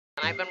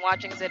I've been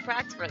watching Zid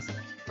practice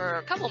for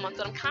a couple months,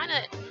 and I'm kind of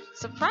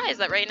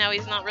surprised that right now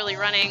he's not really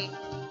running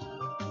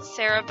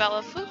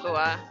Cerebella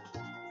Fukua.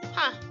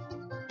 Huh.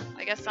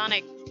 I guess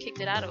Sonic kicked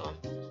it out of him.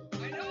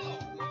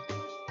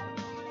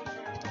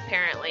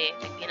 Apparently,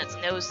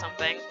 McPeanuts knows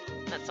something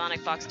that Sonic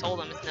Fox told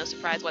him. It's no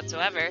surprise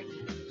whatsoever.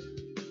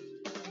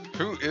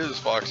 Who is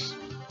Fox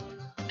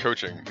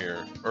coaching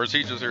here? Or is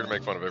he just here to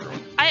make fun of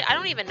everyone? I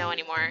don't even know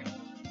anymore.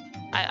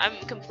 I'm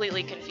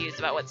completely confused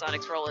about what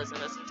Sonic's role is in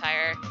this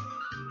entire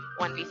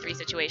 1v3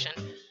 situation.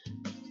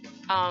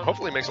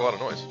 Hopefully he makes a lot of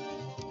noise.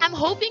 I'm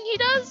hoping he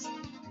does.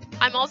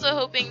 I'm also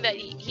hoping that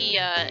he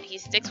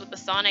sticks with the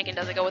Sonic and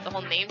doesn't go with the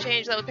whole name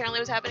change that apparently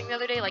was happening the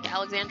other day, like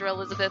Alexandra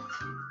Elizabeth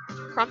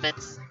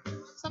Crumpets,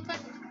 something.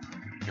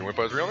 He went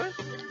by his real name?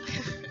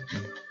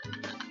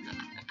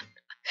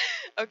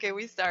 Okay,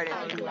 we started.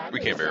 We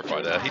can't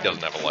verify that. He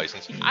doesn't have a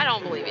license. I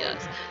don't believe he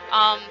does.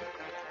 Gentlemen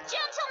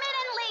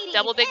and ladies,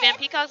 Double Big Band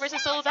Peacock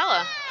versus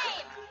Solabella.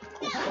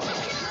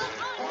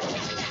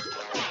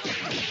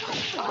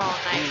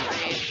 Oh, nice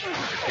read.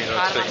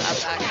 Peanuts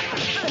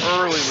taking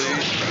early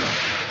lead.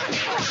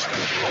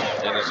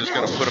 And it's just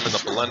going to put him in the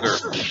blender.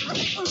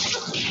 Nice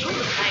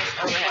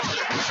overhead.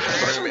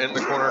 Putting him in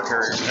the corner,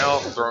 carrying him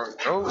out, throwing.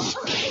 Oh! I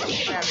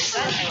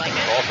like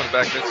it. Off in the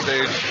back mid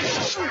stage.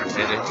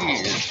 And he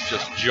is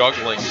just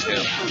juggling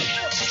him.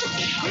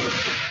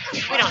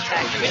 We don't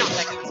tech. We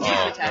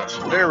don't tech.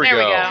 There we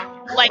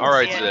go. Like all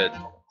right, Zid.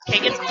 Okay,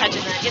 get some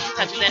touches in. Get some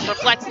touches in.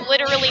 Reflects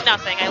literally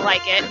nothing. I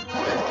like it.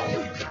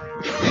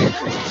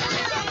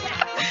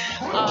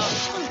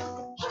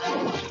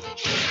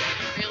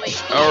 Really.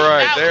 All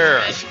right, there.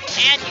 And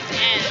you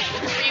can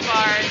 3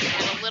 bars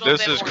and a little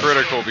This bit is more.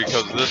 critical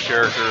because this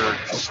character,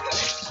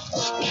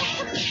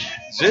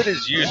 Zid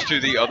is used to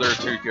the other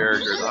 2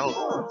 characters.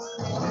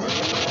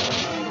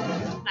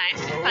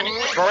 Nice.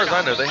 As far as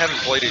I know, they haven't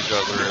played each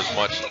other as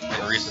much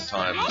in recent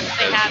times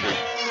as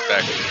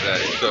back in the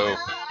day. So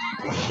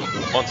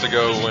months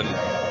ago when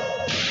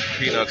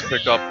Peanuts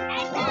picked up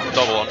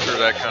double, I'm sure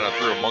that kind of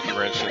threw a monkey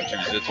wrench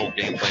into Zid's whole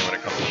gameplay when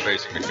it comes to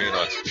facing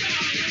McPeanuts.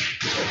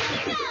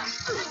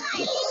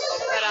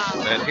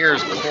 And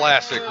here's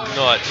classic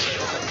Nuts.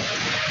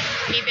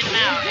 Keeping him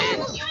out,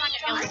 and he's not going to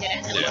be able to get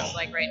in, it looks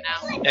like, right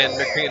now. And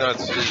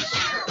McPeanuts is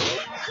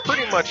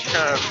pretty much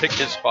kind of pick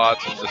his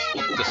spots and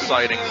just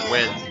deciding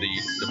when the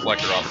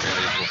deflector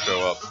opportunities will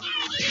show up.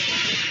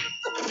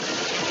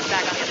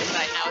 Back on the other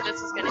side now.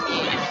 This is going to be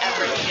an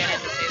effort to get in,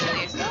 to say the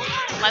least.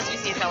 Unless we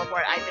see a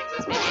teleport, I think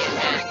this may be a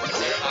hit for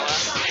Cerebella.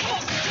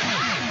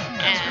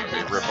 And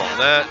big rip on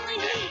that.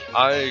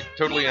 I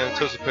totally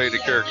anticipate a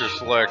character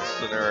select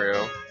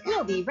scenario.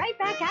 We'll be right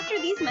back after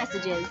these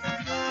messages.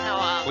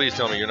 no, Please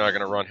tell me you're not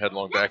going to run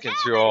headlong back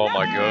into, oh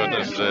my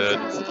goodness, Zid.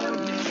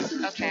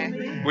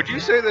 okay. Would you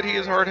say that he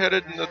is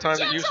hard-headed in the time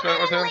that you've spent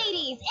with him?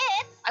 Ladies,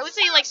 it's I would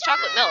say he likes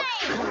chocolate milk.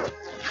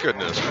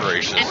 Goodness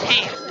gracious. And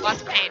pain.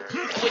 Lots of pain.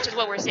 Which is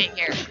what we're seeing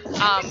here.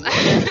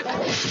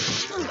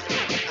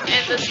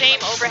 And the same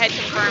overhead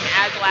confirm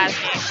as last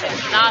game.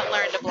 Has not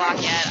learned to block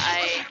yet.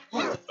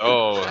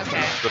 Oh,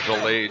 Okay. the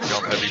delayed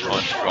jump heavy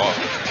punch. Oh.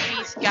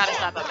 He's got to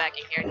stop up back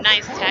in here.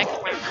 Nice tech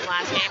from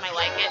last game. I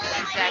like it.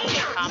 Exact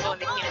same combo.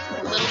 And McPeanuts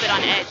is a little bit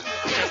on edge.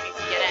 He just needs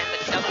to get in, but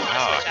he doesn't want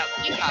to switch out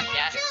Peacock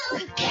yet.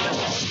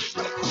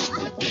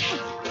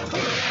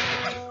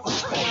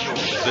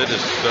 Zid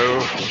is so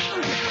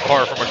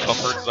far from a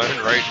comfort zone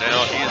right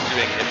now. He is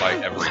being hit by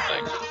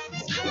everything.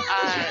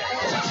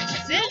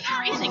 Zid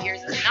Freezing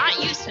Gears is not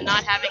used to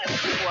not having a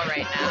Fukua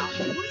right now.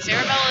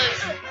 Cerebella's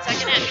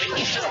second edge, but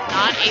he's just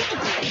not able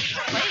to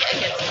play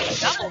against the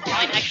double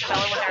blind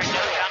Xabella when there are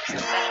no jumps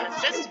instead of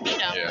assists to beat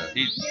him. Yeah,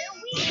 he's.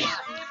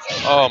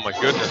 Oh my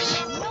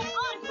goodness.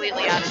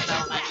 Completely out of his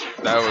element.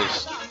 That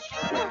was.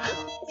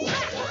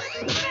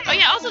 Oh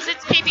yeah, also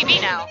Zid's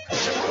KPB now.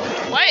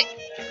 What?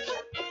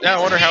 Yeah, I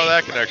wonder how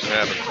that connection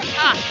happened.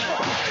 Huh.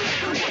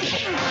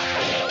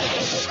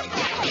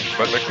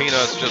 But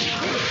McPeanuts just.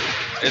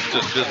 It's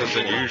just business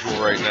as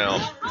usual right now.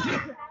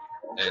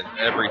 And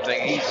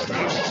everything.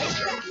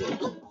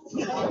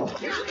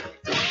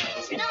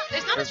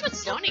 There's not as much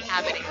zoning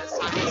happening this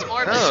time. It's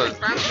more of a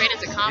confirmed straight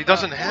into combo. He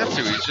doesn't have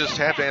to. He's just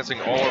tap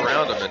dancing all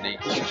around him, and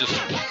he's just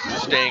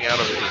staying out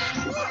of his.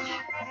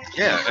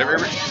 Yeah,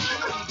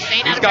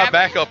 he's got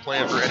backup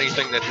plan for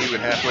anything that he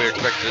would halfway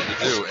expect it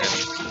to do, and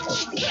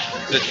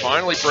Zid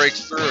finally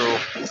breaks through.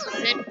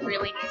 Zid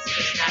really needs to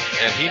snap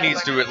here. And he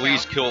needs to at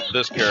least kill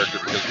this character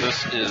because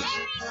this is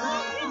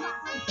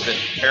been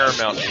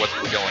paramount to what's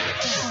killing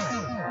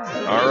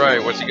him. All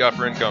right, what's he got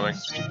for incoming?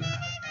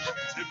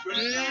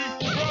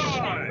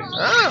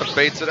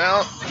 Baits it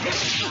out,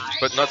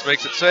 but Nuts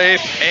makes it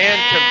safe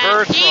and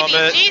converts from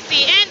it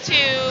DC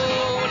into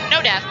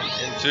no death.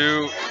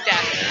 into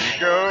Death. There you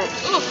go.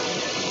 Oof.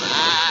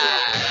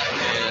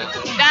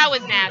 That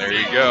was nasty. There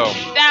you go.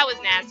 That was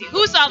nasty.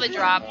 Who saw the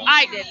drop?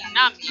 I did,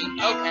 not me.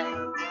 Okay.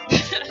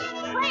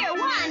 player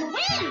 1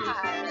 wins.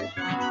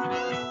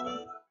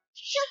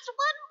 Just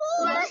one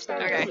more.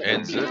 Okay.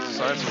 And Zid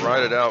decides to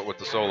ride it out with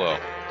the solo.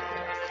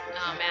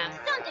 Oh man.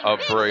 A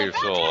brave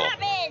soul.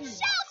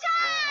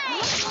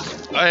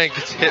 I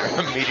gets hit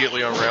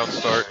immediately on round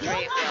start.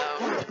 Great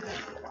though.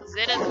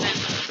 Zid has been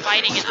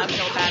fighting an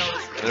uphill battle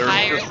this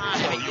entire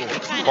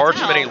time. Far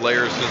too many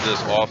layers to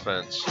this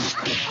offense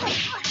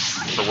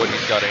for what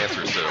he's got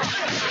answers to.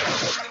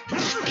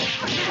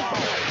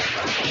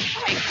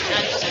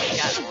 McPeanuts just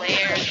got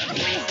layers of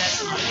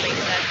resets on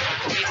resets on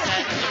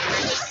resets.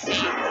 We're just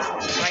seeing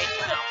this right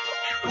now.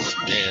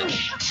 And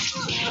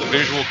the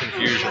visual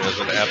confusion is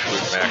an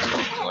absolute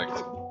maximum. Like,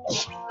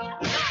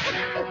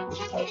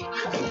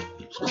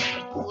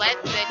 let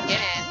Zid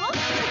get in.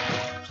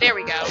 There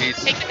we go.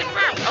 Take the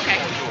confirm. Okay.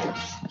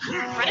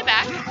 Run it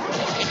back.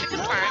 Take the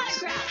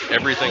confirms.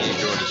 everything he's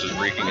doing is just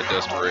reeking of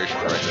desperation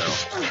right now.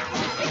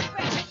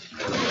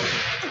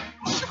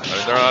 I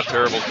mean, they're not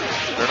terrible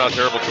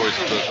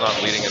choices, but it's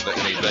not leading into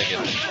anything.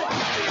 And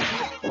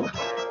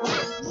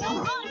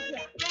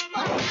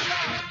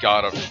he's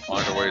gotta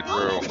find a way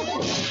through.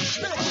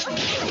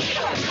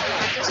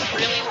 Just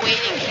really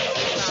waiting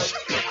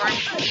for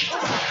confirms to lead to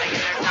something,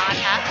 and they're not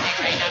happening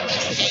right now.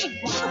 Just staying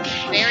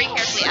very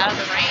carefully out of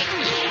the range.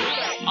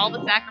 All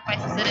the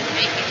sacrifices it is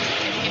making,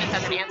 McPeanuts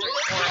has answers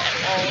for at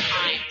all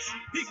times.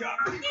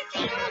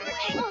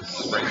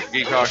 Brings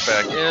Geekawk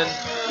back in.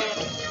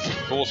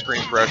 Full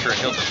screen pressure, and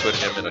he'll just put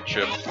him in a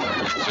chip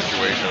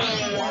situation.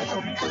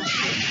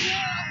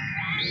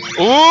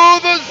 Ooh,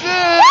 the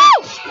zip!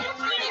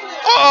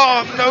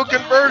 Oh, no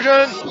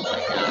conversion!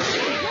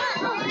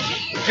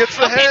 Gets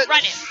the hit.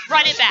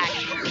 Run it back.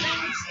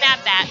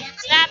 Snap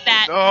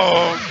that.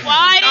 Oh,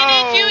 why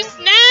didn't you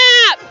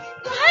snap?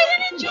 Why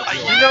didn't you snap?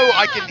 You know,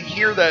 I can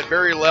hear that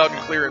very loud and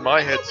clear in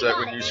my headset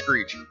when you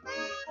screech.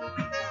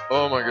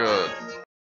 Oh my god.